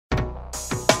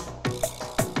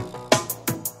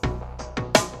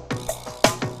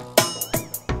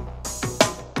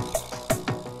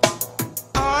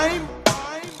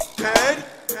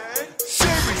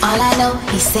know,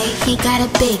 he say he got a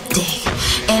big dick,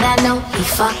 and I know he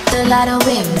fucked a lot of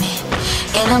women.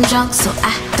 And I'm drunk, so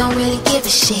I don't really give a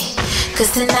shit,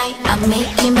 cause tonight I'm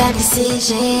making bad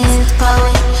decisions.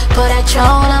 Pour that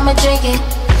Tron, I'ma drink it.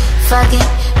 Fuck it,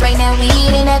 bring that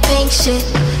weed and that pink shit.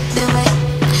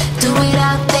 Do it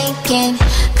out thinking,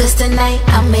 cause tonight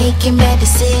I'm making bad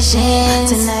decisions.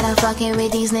 Tonight I'm fucking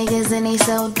with these niggas and they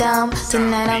so dumb.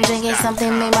 Tonight I'm drinking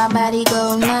something, make my body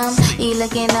go numb. He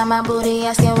looking at my booty,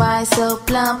 asking why it's so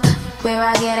plump. Where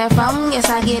I get it from? Yes,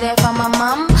 I get it from my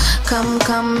mom.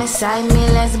 Come inside me,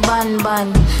 let's bun.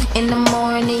 In the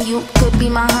morning you could be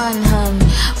my hun.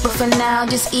 But for now,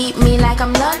 just eat me like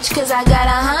I'm lunch, cause I got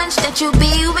a hunch that you be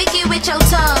wicked with your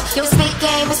tongue. Your spit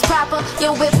game is proper,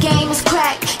 your whip game is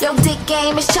crack, your dick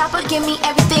game is chopper, give me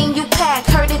everything you pack.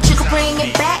 Heard that you can bring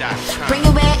it back, bring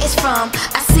it where it's from.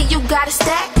 I see you got a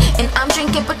stack, and I'm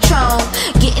drinking Patron,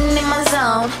 getting in my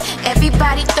zone,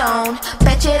 everybody thrown.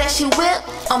 Bet you that she will,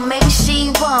 or maybe she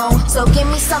won't. So give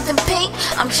me something pink,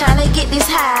 I'm tryna get this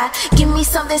high. Give me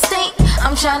something stink,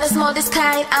 I'm tryna smoke this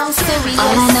kind, I'm serious.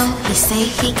 All I know, he say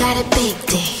he got a big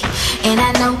dick, and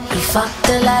I know he fucked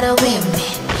a lot of women.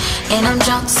 And I'm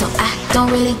drunk, so I don't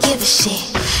really give a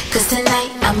shit, cause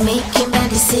tonight I'm making bad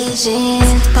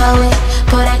decisions.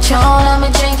 Pour that Tron, I'ma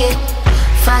drink it.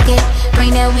 Fuck it,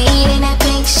 bring that weed and that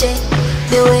pink shit.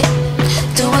 Do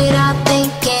it out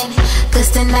thinking,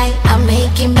 cause tonight I'm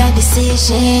making bad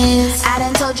decisions. I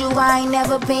done told you I ain't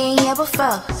never been here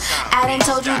before. I done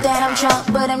told you that I'm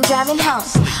drunk, but I'm driving home.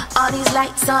 All these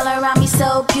lights all around me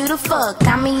so beautiful,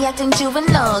 got me acting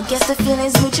juvenile, guess the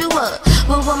feeling's mutual.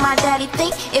 What would my daddy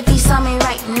think if he saw me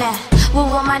right now?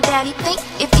 What would my daddy think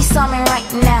if he saw me right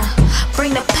now?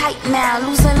 Bring the pipe now,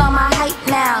 losing all my hype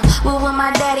now. What would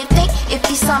my daddy think if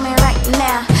he saw me right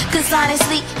now? Cause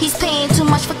honestly, he's paying too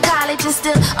much for college, and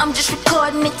still I'm just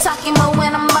recording and talking more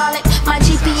when I'm ballin'. My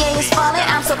GPA is falling,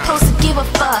 I'm supposed to give a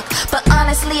fuck, but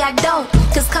honestly I don't,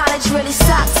 cause college really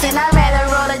sucks. And I'd rather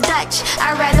roll a Dutch,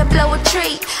 I'd rather blow a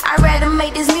tree, I'd rather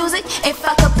make this music and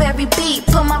fuck up every beat.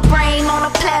 Put my brain on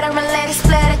a platter and let it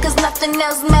splatter, cause nothing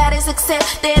else matters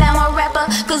except that I'm a rapper,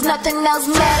 cause nothing else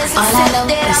matters except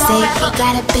that I'm a rapper. He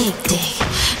got a big dick,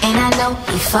 and I know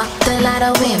he fucked a lot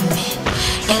of women.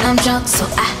 And I'm drunk, so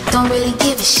I don't really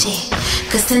give a shit,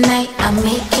 cause tonight I'm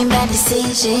making bad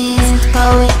decisions.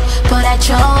 Pour that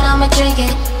Tron, I'ma drink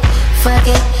it. Fuck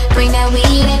it, bring that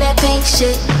weed and that pink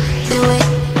shit. Do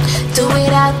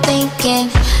it out thinking,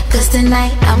 cause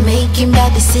tonight I'm making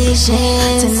bad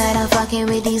decisions. Tonight I'm fucking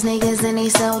with these niggas and they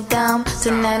so dumb.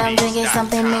 Tonight I'm drinking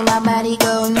something, make my body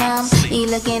go numb. He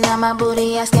looking at my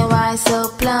booty, asking why it's so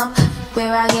plump.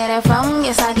 Where I get it from?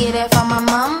 Yes, I get it from my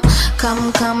mom.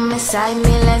 Come inside me,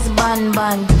 let's bun.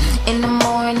 In the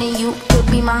morning you could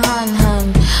be my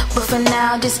hun. But for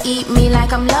now, just eat me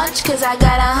like I'm lunch, cause I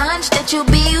got a hunch that you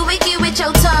be wicked with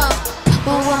your tongue.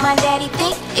 What would my daddy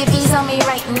think if he saw me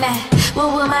right now?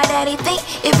 What would my daddy think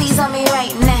if he saw me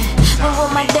right now? What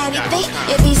would my daddy think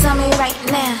if he saw me right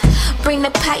now? Bring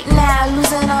the pipe now,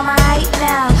 losing all my height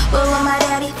now. What would my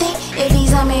daddy think if he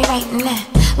saw me right now?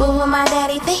 What would my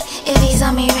daddy think if he saw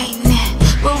me right now?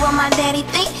 What would my daddy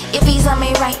think if he saw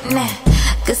me right now?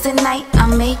 Cause tonight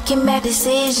I'm making bad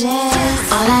decisions.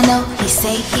 All I know, he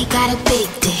say he got a big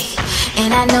dick,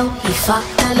 and I know he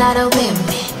fucked a lot of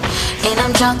women. And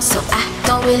I'm drunk, so I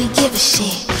don't really give a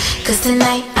shit, cause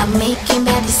tonight I'm making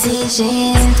bad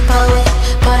decisions.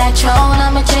 Pour that Tron,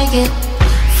 I'ma drink it.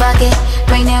 Fuck it,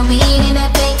 bring that weed and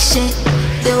that pink shit.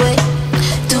 Do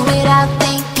it out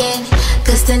thinking,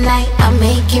 cause tonight I'm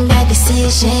making bad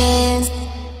decisions.